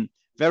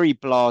very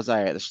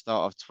blasé at the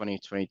start of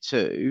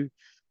 2022.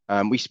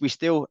 We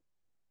still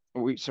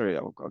sorry,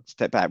 I'll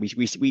step back.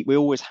 We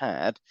always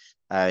had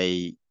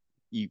a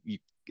you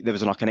there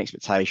was like an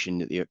expectation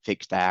that the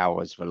fixed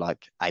hours were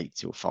like 8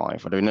 till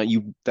 5. I don't know,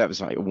 that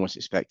was like almost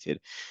expected.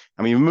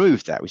 And we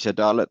removed that. We said,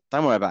 oh, look,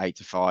 don't worry about 8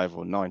 to 5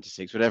 or 9 to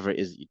 6, whatever it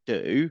is that you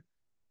do.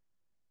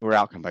 We're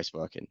outcome-based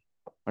working.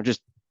 I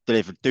just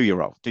deliver, do your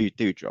role, do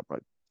your job,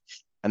 right?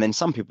 And then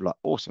some people are like,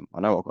 awesome, I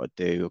know what I've got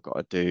to do. I've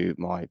got to do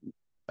my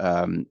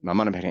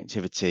money making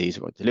activities.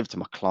 I've got to deliver to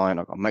my client.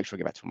 I've got to make sure I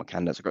get back to my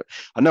candidates.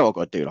 I know what I've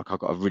got to do. Like I've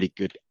got a really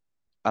good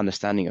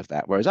understanding of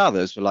that. Whereas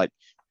others were like,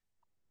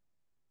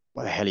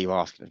 what the hell are you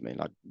asking of me?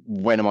 Like,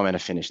 when am I going to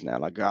finish now?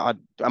 Like, am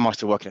I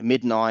still working at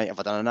midnight? Have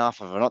I done enough?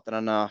 Have I not done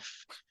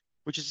enough?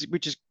 Which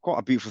is quite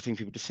a beautiful thing for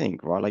people to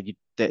think, right? Like,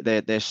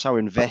 they're so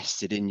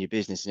invested in your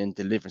business and in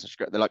delivering such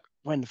great. They're like,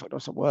 when the fuck do I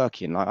start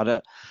working? Like, I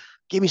don't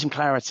give me some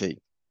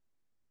clarity.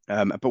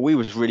 But we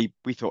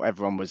thought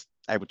everyone was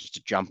able just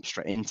to jump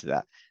straight into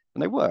that,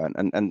 and they weren't.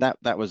 And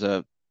that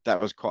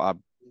was quite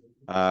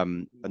a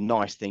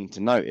nice thing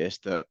to notice,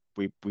 that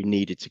we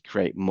needed to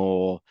create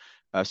more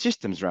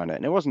systems around it.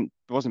 And it wasn't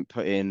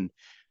putting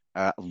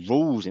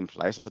rules in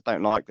place. I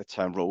don't like the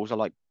term rules. I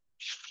like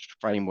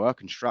framework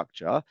and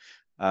structure.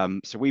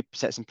 So we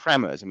set some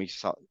parameters, and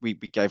we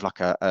gave like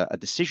a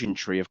decision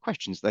tree of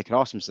questions they can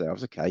ask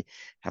themselves. Okay,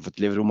 have I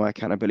delivered all my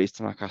accountabilities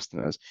to my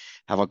customers?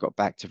 Have I got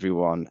back to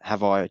everyone?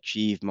 Have I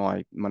achieved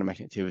my money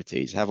making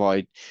activities? Have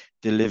I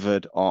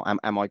delivered, or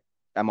am I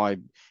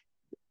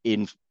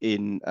in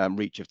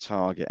reach of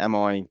target? Have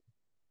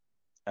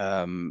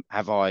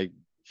I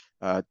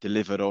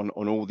delivered on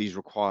all these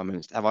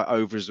requirements? Have I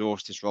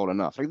over-resourced this role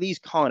enough? Like these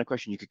kind of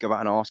questions you could go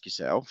out and ask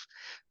yourself,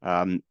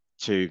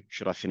 to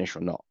should I finish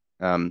or not?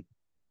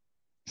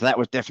 So that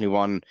was definitely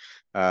one,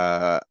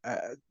 well,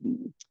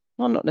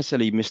 not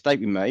necessarily a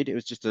mistake we made. It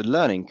was just a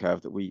learning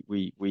curve that we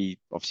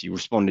obviously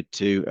responded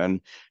to,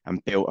 and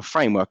built a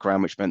framework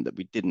around, which meant that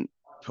we didn't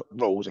put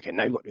rules. Okay,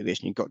 no, you've got to do this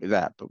and you've got to do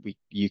that. But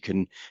you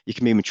can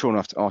be mature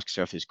enough to ask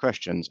yourself these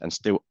questions and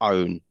still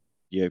own,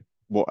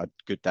 what a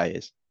good day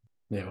is.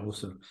 Yeah,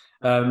 awesome.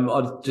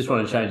 I just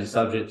want to change the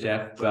subject,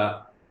 Jeff,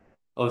 but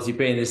obviously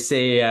being the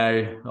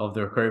CEO of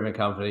the recruitment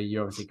company,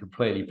 you're obviously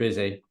completely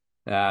busy.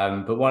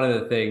 But one of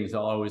the things I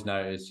always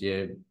notice,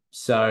 you're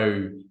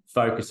so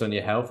focused on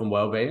your health and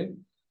well-being.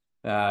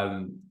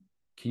 Can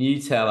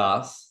you tell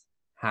us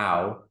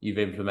how you've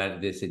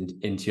implemented this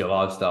into your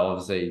lifestyle?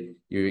 Obviously,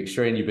 you're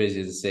extremely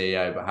busy as a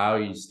CEO, but how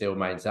you still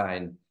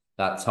maintain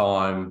that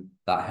time,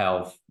 that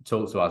health?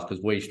 Talk to us,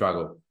 because we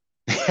struggle.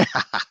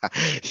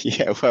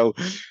 Yeah, well,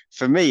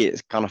 for me,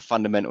 it's kind of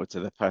fundamental to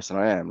the person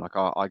I am. Like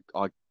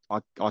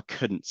I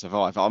couldn't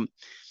survive.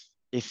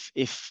 If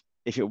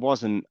it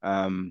wasn't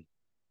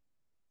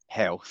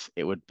health,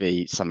 it would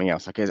be something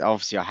else. Like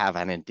obviously, I have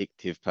an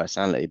addictive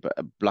personality, but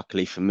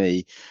luckily for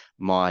me,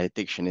 my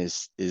addiction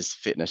is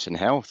fitness and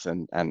health,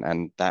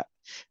 and that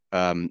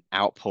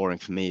outpouring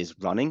for me is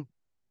running.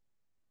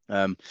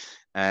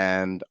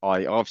 And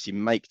I obviously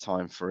make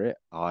time for it.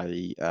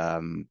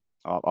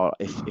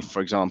 If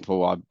for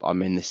example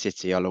I'm in the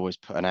city, I'll always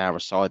put an hour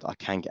aside. I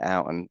can get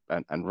out and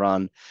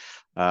run.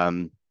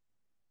 I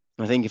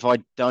think if I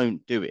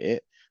don't do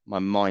it, my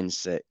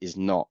mindset is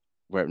not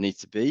where it needs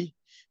to be,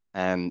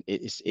 and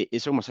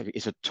it's almost like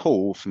it's a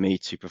tool for me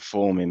to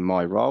perform in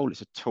my role.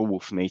 It's a tool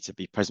for me to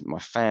be present with my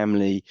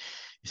family.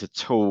 It's a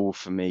tool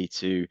for me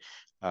to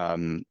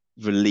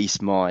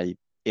release my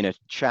inner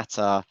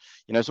chatter.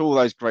 It's all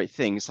those great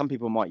things. Some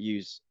people might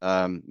use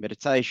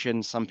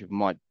meditation. Some people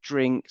might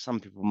drink.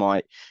 Some people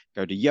might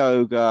go to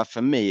yoga.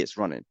 For me, it's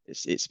running.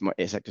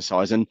 It's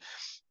exercise. And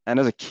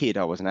as a kid,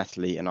 I was an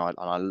athlete, and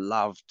I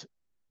loved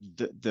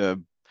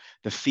the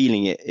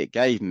feeling it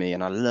gave me,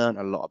 and I learned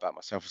a lot about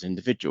myself as an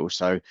individual.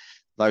 So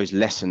those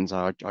lessons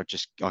I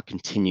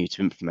continue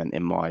to implement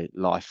in my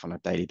life on a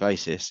daily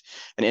basis,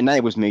 and it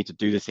enables me to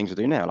do the things I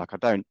do now. Like I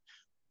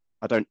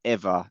don't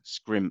ever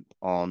scrimp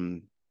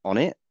on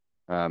it.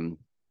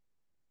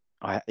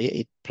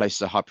 It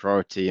places a high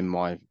priority in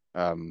my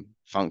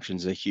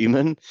functions as a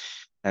human,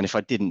 and if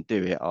I didn't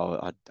do it,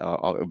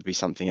 it would be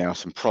something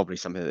else, and probably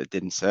something that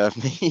didn't serve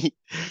me,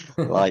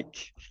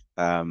 like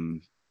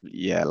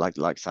yeah,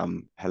 like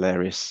some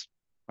hilarious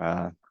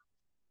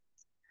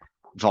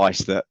vice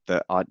that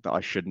I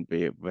shouldn't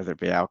be, whether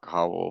it be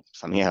alcohol or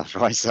something else,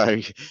 right?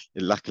 So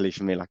luckily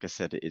for me, like I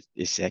said,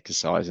 it's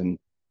exercise, and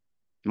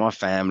my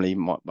family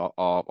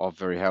are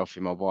very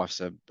healthy. My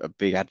wife's a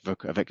big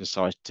advocate of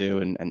exercise too,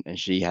 and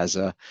she has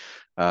a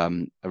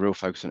real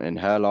focus on it in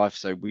her life.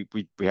 So we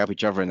help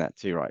each other in that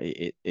too,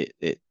 right?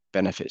 It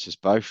benefits us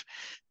both.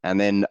 And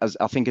then as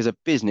I think as a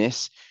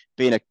business,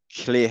 being a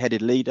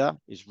clear-headed leader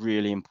is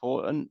really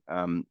important,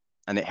 and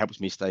it helps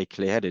me stay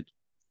clear-headed.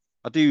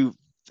 I do.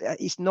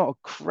 It's not a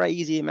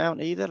crazy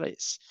amount either.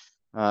 It's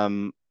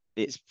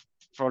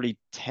probably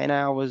 10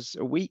 hours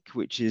a week,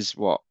 which is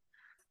what,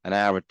 an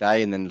hour a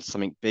day, and then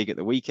something big at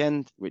the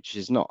weekend, which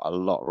is not a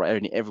lot,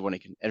 right? Everybody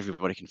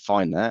can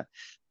find that.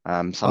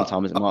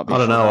 Sometimes it might be I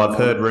don't know. I've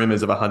 49. heard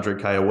rumors of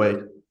 100K a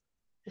week.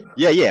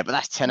 Yeah, but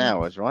that's 10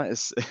 hours, right?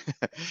 It's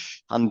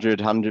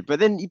 100. But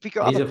then you pick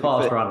up He's other a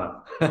fast people. runner.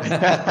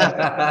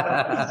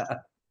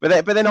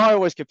 But then I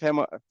always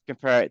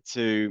compare it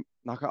to,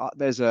 like,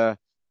 there's a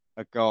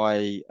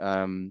guy,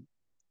 a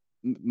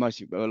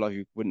lot of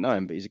you wouldn't know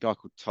him, but he's a guy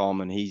called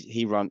Tom, and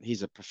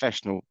he's a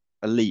professional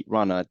elite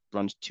runner,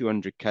 runs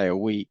 200K a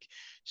week,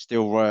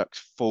 still works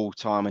full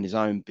time in his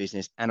own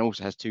business, and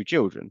also has 2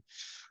 children.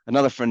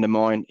 Another friend of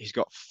mine, he's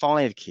got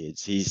 5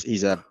 kids.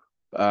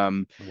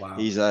 Wow.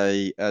 He's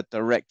a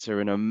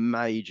director in a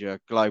major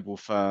global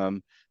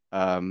firm.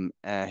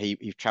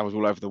 He travels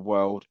all over the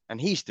world, and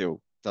he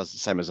still does the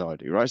same as I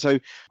do, right? So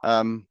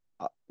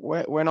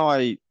when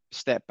I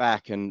step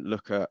back and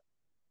look at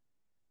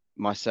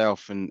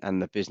myself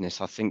and the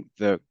business, I think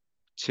the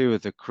two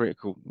of the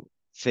critical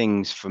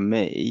things for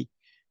me,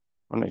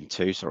 well, not even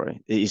two,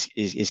 sorry,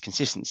 is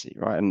consistency,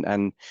 right?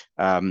 And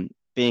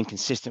being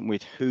consistent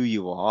with who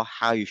you are,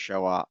 how you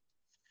show up,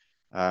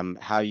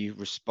 how you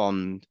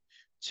respond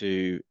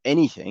to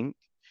anything.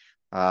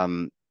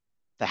 People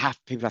have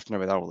to know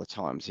where they are all the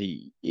time. So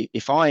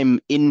if I'm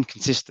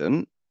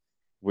inconsistent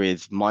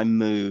with my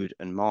mood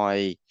and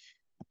my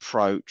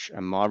approach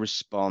and my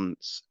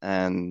response,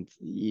 and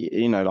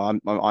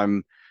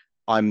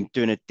I'm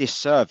doing a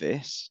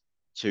disservice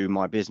to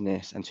my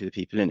business and to the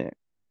people in it.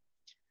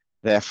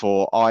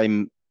 Therefore,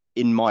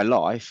 in my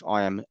life,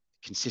 I am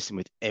consistent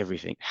with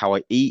everything: how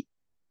I eat,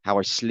 how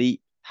I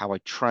sleep, how I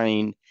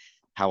train,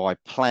 how I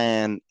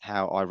plan,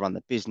 how I run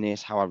the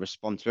business, how I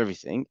respond to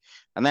everything.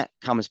 And that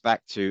comes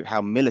back to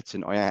how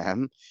militant I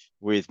am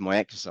with my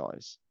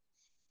exercise.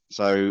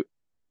 So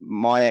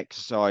my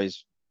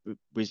exercise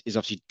is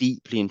obviously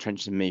deeply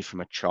entrenched in me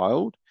from a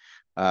child,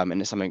 and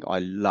it's something I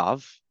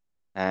love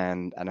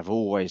and have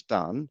always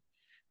done.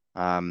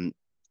 Um,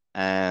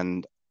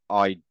 and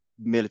I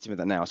militant with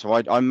that now. So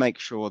I make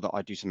sure that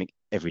I do something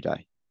every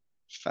day.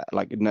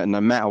 Like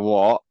no matter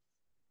what,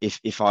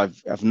 if I'm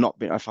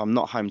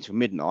not home till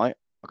midnight,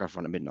 I'll go for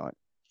a run at midnight.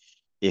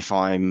 If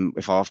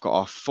I've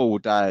got a full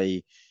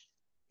day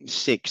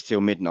 6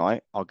 till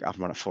midnight, I'll get up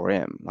and run at 4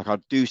 a.m. Like,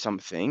 I'll do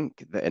something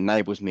that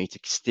enables me to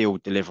still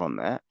deliver on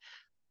that,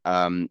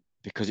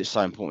 because it's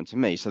so important to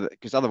me. So that,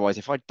 because otherwise,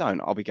 if I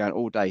don't, I'll be going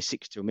all day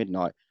 6 till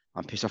midnight.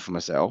 I'm pissed off with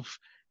myself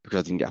because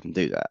I didn't get up and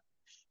do that.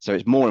 So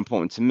it's more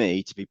important to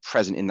me to be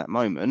present in that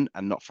moment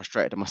and not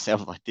frustrated at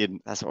myself if I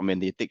didn't. That's what I mean,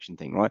 the addiction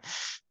thing, right?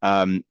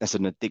 That's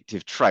an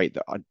addictive trait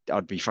that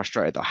I'd be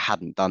frustrated that I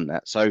hadn't done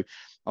that. So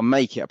I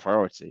make it a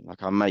priority.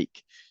 Like, I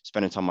make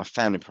spending time with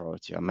my family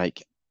priority. I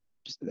make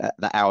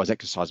that hour's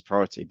exercise a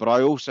priority. But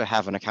I also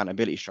have an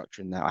accountability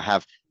structure in that. I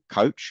have a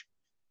coach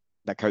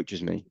that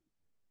coaches me,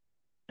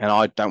 and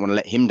I don't want to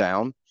let him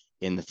down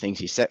in the things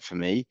he set for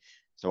me.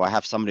 So I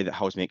have somebody that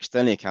holds me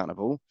externally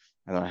accountable,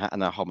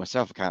 and I hold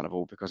myself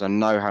accountable, because I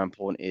know how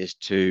important it is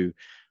to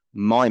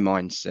my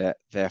mindset,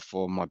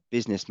 therefore my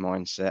business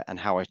mindset, and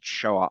how I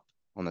show up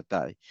on the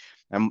day.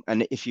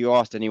 And if you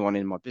asked anyone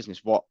in my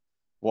business what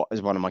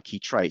is one of my key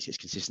traits, it's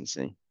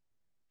consistency.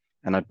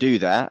 And I do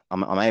that.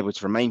 I'm able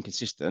to remain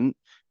consistent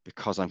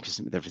because I'm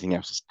consistent with everything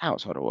else that's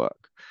outside of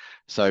work.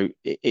 So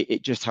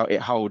it just how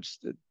it holds.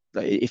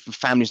 If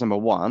family's number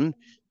one,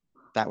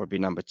 that would be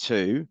number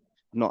two,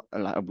 not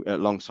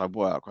alongside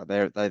work.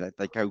 Right?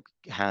 They go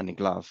hand in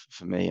glove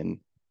for me, and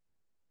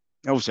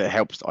also it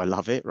helps that I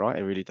love it. Right,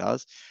 it really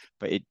does.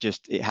 But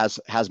it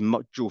has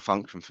much dual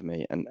function for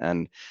me,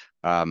 and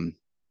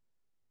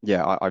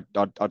yeah,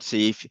 I'd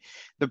see if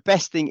the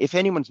best thing, if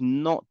anyone's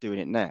not doing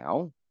it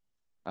now,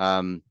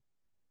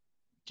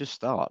 just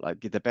start.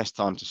 Like, the best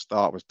time to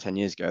start was 10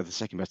 years ago. The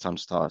second best time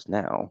to start is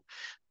now.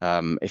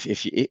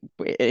 If you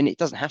and it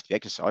doesn't have to be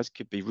exercise. It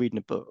could be reading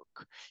a book.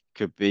 It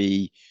could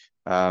be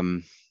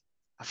um,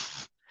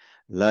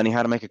 learning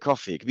how to make a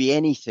coffee. It could be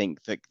anything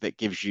that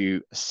gives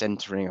you a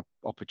centering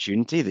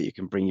opportunity that you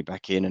can bring you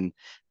back in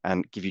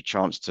and give you a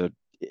chance to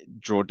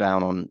draw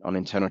down on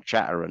internal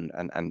chatter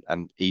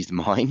and ease the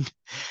mind.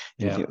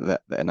 Yeah. Anything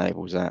that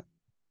enables that.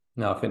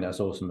 No, I think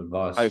that's awesome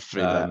advice.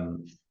 Hopefully that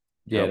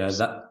Yeah, no, helps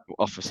that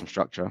offer some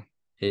structure.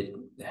 it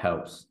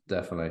helps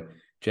definitely.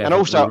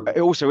 And Jeff,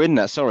 also in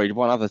that, sorry,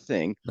 one other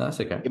thing, no, that's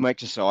okay. in my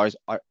exercise,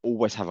 I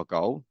always have a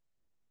goal.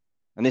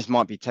 And this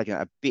might be taken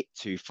a bit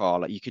too far.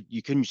 Like,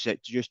 you can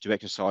just do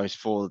exercise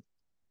for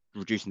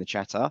reducing the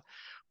chatter,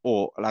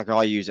 or like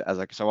I use it as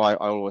like, so I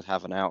always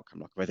have an outcome,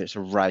 like whether it's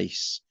a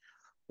race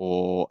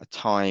or a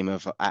time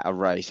at a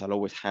race, I'll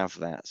always have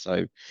that.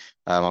 So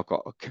I've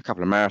got a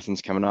couple of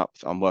marathons coming up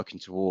that I'm working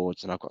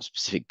towards, and I've got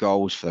specific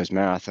goals for those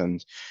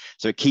marathons.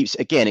 So it keeps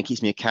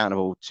me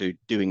accountable to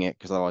doing it,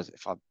 because otherwise,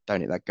 if I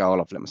don't hit that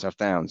goal, I've let myself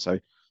down. So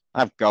I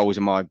have goals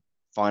in my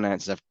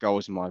finances, I have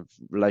goals in my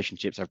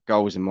relationships, I have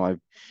goals in my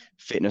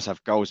fitness, I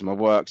have goals in my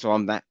work. So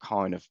I'm that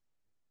kind of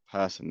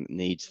person that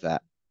needs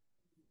that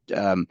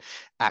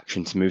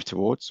action to move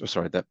towards, or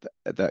sorry,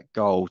 that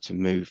goal to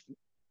move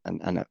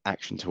and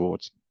action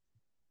towards.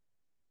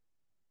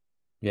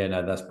 Yeah,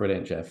 no, that's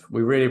brilliant, Jeff.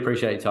 We really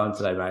appreciate your time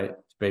today, mate.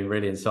 It's been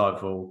really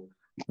insightful.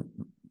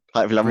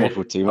 Hopefully, I'm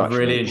waffled too much. I've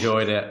really mate.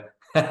 enjoyed it.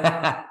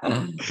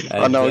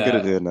 I know I'm good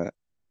at doing that.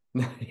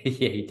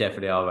 Yeah, you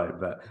definitely are, mate.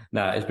 But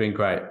no, it's been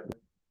great.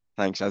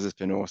 Thanks, Az. It's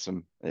been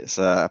awesome. It's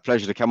a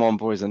pleasure to come on,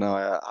 boys, and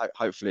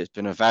hopefully it's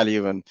been of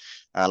value. And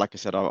like I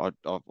said, I've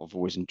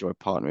always enjoyed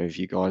partnering with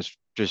you guys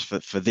just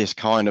for this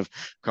kind of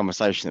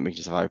conversation that we can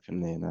just have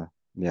openly and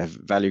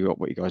value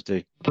what you guys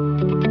do.